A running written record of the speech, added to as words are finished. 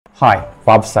Hi,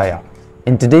 Vabsaya.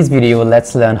 In today's video,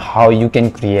 let's learn how you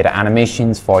can create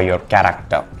animations for your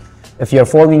character. If you're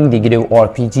following the Godot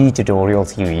RPG tutorial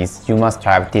series, you must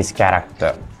have this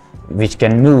character, which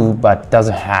can move but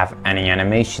doesn't have any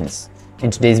animations. In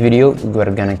today's video,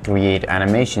 we're gonna create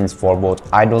animations for both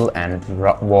idle and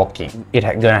walking. It's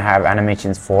gonna have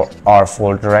animations for our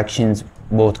four directions,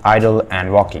 both idle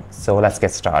and walking. So let's get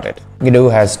started. Godot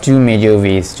has two major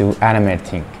ways to animate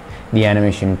things: the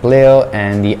animation player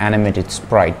and the animated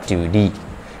sprite 2D.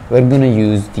 We're gonna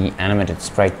use the animated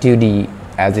sprite 2D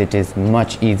as it is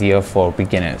much easier for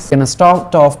beginners. We're gonna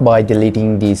start off by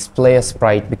deleting these player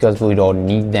sprite because we don't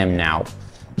need them now.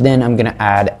 Then I'm gonna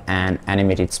add an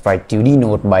animated sprite 2D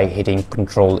node by hitting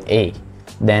Ctrl A.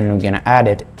 Then we're gonna add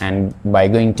it, and by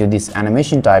going to this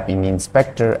animation type in the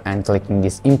inspector and clicking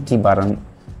this empty button,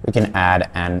 we can add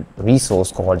an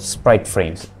resource called sprite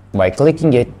frames. By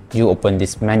clicking it, you open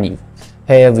this menu.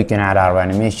 Here we can add our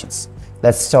animations.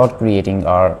 Let's start creating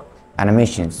our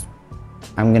animations.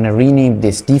 I'm gonna rename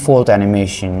this default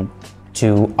animation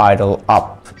to idle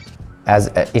up, as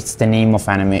it's the name of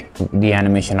the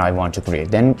animation I want to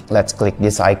create. Then let's click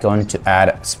this icon to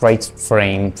add sprite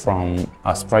frame from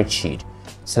our sprite sheet.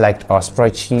 Select our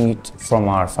sprite sheet from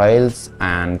our files,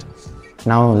 and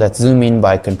now let's zoom in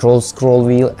by Control scroll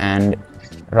wheel and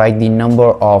write the number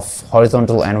of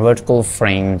horizontal and vertical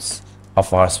frames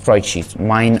of our sprite sheet.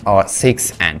 Mine are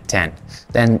 6 and 10.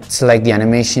 Then select the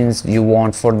animations you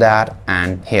want for that,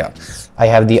 and here I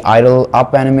have the idle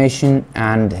up animation,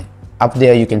 and up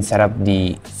there you can set up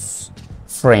the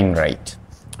frame rate.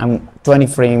 20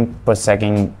 frames per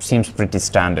second seems pretty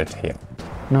standard here.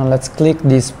 Now let's click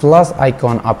this plus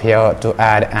icon up here to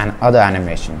add an other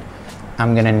animation.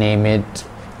 I'm gonna name it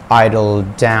idle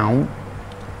down.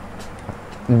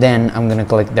 Then I'm gonna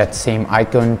click that same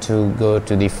icon to go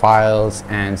to the files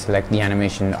and select the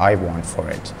animation I want for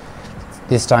it.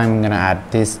 This time I'm gonna add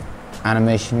this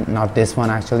animation, not this one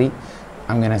actually.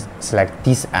 I'm gonna select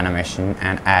this animation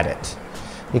and add it.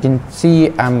 You can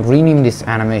see I'm renaming this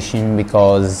animation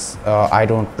because I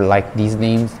don't like these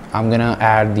names. I'm gonna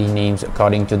add the names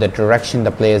according to the direction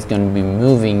the player is going to be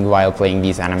moving while playing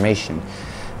this animation.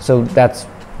 So that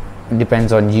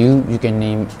depends on you. You can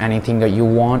name anything that you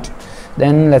want.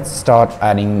 Then let's start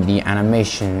adding the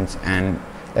animations, and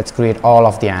let's create all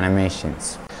of the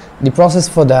animations. The process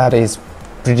for that is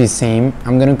pretty same.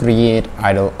 I'm going to create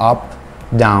idle up,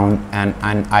 down, and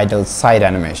an idle side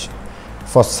animation.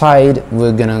 For side,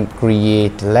 we're going to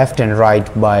create left and right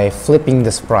by flipping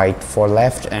the sprite for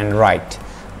left and right.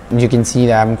 You can see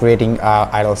that I'm creating an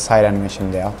idle side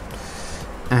animation there.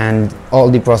 And all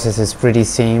the process is pretty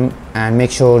same, and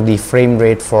make sure the frame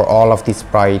rate for all of the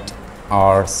sprite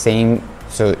are same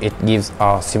so it gives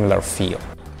a similar feel.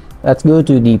 Let's go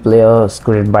to the player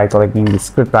script by clicking the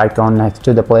script icon next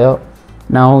to the player.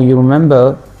 Now you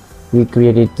remember we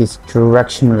created this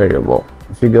direction variable.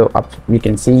 If you go up, you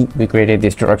can see we created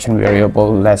this direction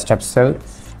variable last episode.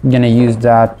 I'm gonna use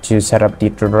that to set up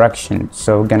the direction.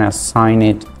 So we're gonna assign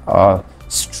it a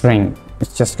string.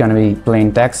 It's just gonna be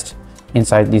plain text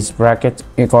inside this bracket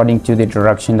according to the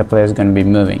direction the player is going to be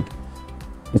moving.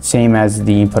 It's same as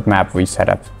the input map we set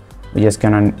up. We're just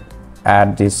gonna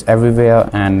add this everywhere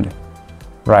and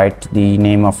write the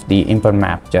name of the input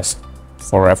map just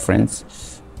for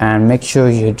reference, and make sure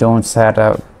you don't set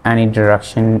up any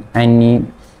direction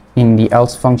in the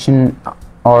else function,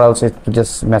 or else it will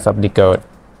just mess up the code.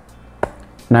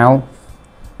 Now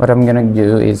what I'm gonna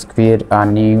do is create a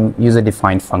new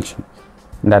user-defined function.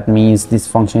 That means this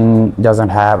function doesn't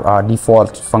have a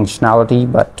default functionality,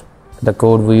 but the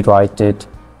code we write it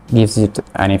gives it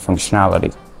any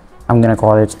functionality. I'm gonna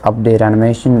call it update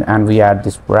animation, and we add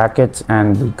this bracket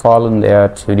and the colon there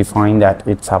to define that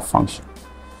it's a function.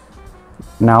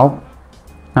 Now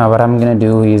what I'm gonna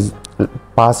do is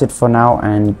pass it for now,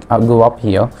 and I'll go up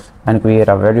here and create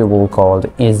a variable called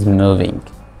isMoving.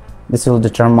 This will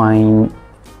determine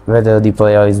whether the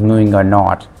player is moving or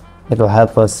not. It will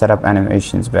help us set up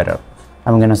animations better.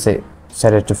 I'm gonna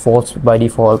set it to false by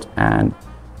default, and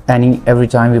every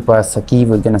time we press a key,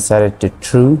 we're gonna set it to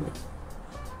true.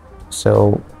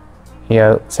 So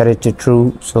here, set it to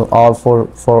true. So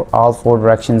for all four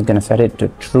directions, gonna set it to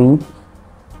true.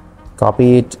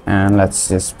 Copy it, and let's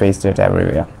just paste it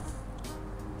everywhere.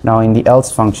 Now in the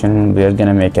else function, we're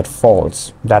gonna make it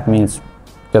false. That means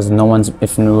because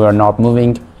if we are not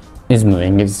moving,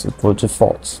 isMoving is equal to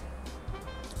false.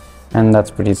 And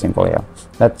that's pretty simple here.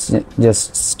 Let's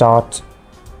just start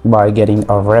by getting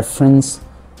a reference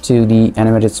to the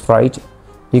animated sprite.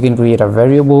 You can create a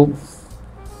variable.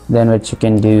 Then what you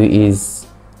can do is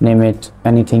name it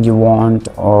anything you want,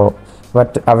 or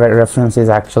what our reference is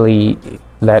actually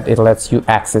it lets you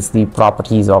access the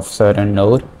properties of certain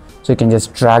node. So you can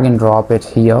just drag and drop it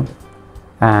here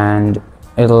and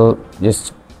it'll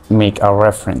just make a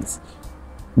reference.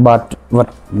 But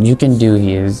what you can do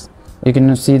is, you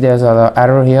can see there's an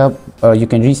error here. You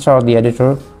can restart the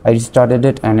editor. I restarted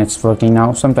it and it's working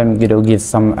now. Sometimes Godot gives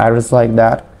some errors like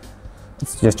that.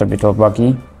 It's just a bit of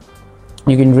buggy.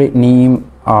 You can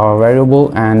rename a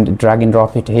variable and drag and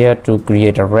drop it here to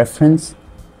create a reference,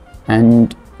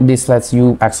 and this lets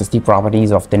you access the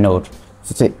properties of the node.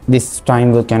 So this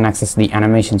time we can access the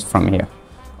animations from here,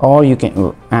 or you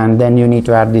can, and then you need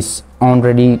to add this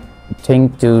onReady thing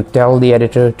to tell the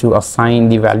editor to assign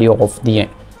the value of the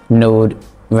node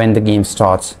when the game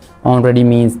starts. OnReady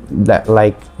means that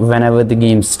like whenever the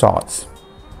game starts.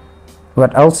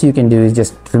 What else you can do is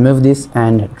just remove this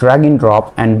and drag and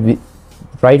drop, and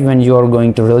right when you're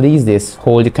going to release this,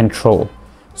 hold control.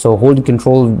 So hold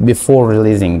control before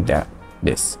releasing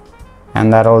this,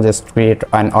 and that'll just create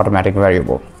an automatic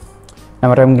variable. Now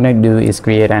what I'm going to do is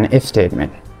create an if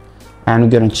statement, and we're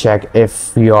going to check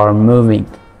if you are moving.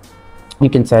 You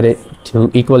can set it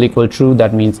to equal equal true.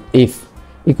 That means if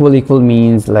equal equal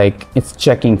means like it's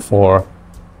checking for,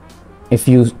 if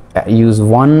you use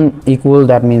one equal,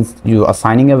 that means you're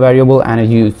assigning a variable, and if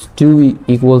you use two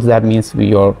equals, that means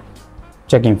you're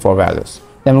checking for values.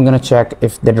 Then we're going to check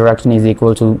if the direction is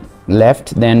equal to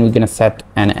left. Then we're going to set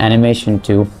an animation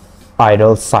to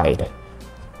idle side.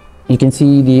 You can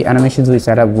see the animations we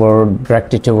set up were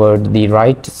directed toward the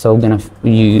right, so we're going to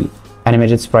use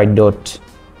animated sprite dot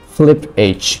flip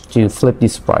h to flip the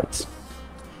sprites.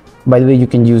 By the way, you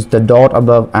can use the dot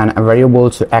above and a variable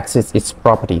to access its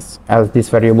properties. As this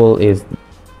variable is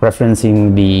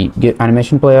referencing the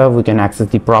animation player, we can access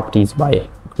the properties by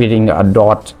creating a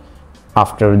dot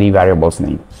after the variable's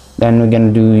name. Then we're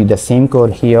going to do the same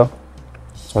code here.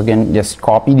 So again, just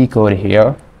copy the code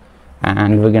here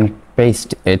and we're going to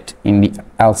paste it in the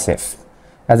else if.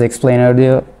 As I explained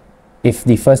earlier, if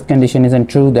the first condition isn't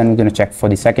true, then we're going to check for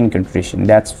the second condition.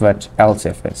 That's what else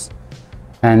if is.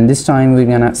 And this time we're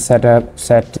going to set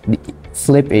the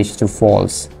flip h to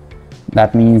false.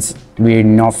 That means we're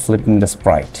not flipping the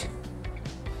sprite.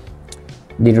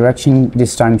 The direction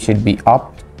this time should be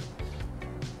up,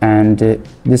 and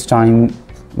this time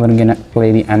we're going to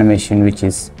play the animation which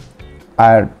is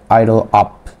idle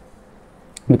up,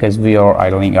 because we are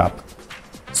idling up.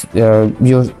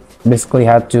 You basically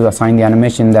have to assign the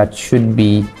animation that should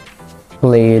be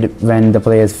played when the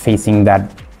player is facing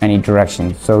that any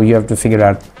direction. So you have to figure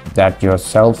out that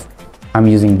yourself. I'm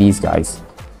using these guys.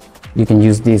 You can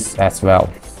use this as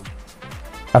well.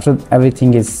 After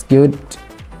everything is good,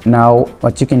 now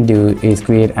what you can do is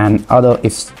create an other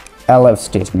if elif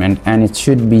statement, and it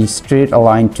should be straight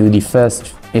aligned to the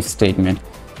first if statement,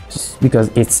 just because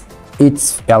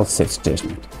it's else if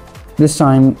statement. This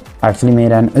time I actually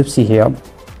made an oopsie here.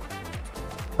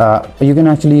 You can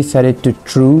actually set it to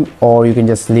true, or you can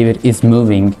just leave it is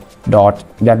moving dot.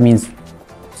 That means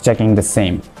it's checking the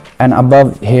same. And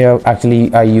above here,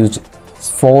 actually I used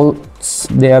false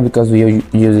there because we are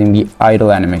using the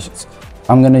idle animations.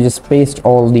 I'm gonna just paste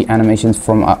all the animations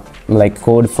from like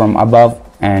code from above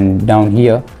and down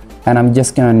here, and I'm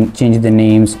just gonna change the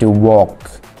names to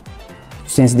walk.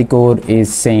 Since the code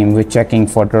is same, we're checking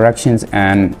for directions,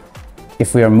 and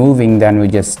if we are moving, then we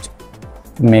just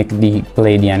make the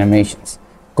play the animations.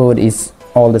 Code is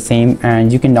all the same,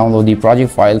 and you can download the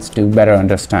project files to better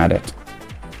understand it.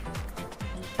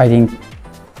 I think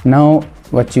now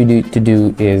what you need to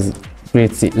do is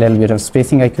create a little bit of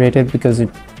spacing I created because it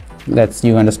lets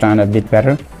you understand a bit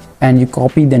better, and you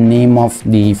copy the name of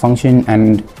the function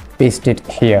and paste it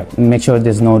here. Make sure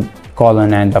there's no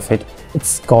colon end of it.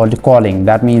 It's called calling.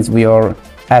 That means we are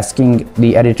asking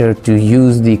the editor to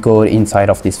use the code inside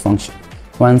of this function.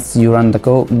 Once you run the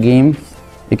game,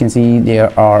 you can see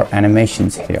there are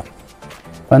animations here.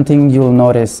 One thing you'll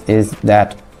notice is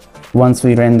that once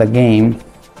we run the game,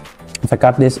 if I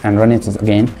cut this and run it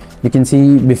again, you can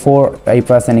see before I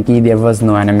press any key there was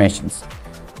no animations.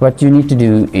 What you need to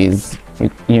do is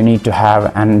you need to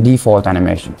have an default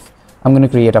animation. I'm going to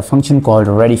create a function called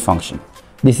ready function.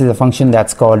 This is a function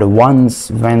that's called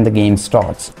once when the game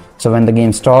starts. So when the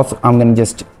game starts, I'm going to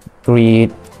just play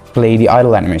the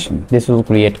idle animation. This will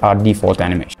create our default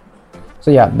animation.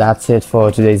 So yeah, that's it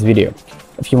for today's video.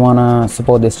 If you want to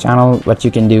support this channel, what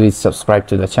you can do is subscribe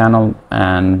to the channel,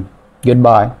 and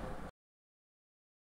goodbye.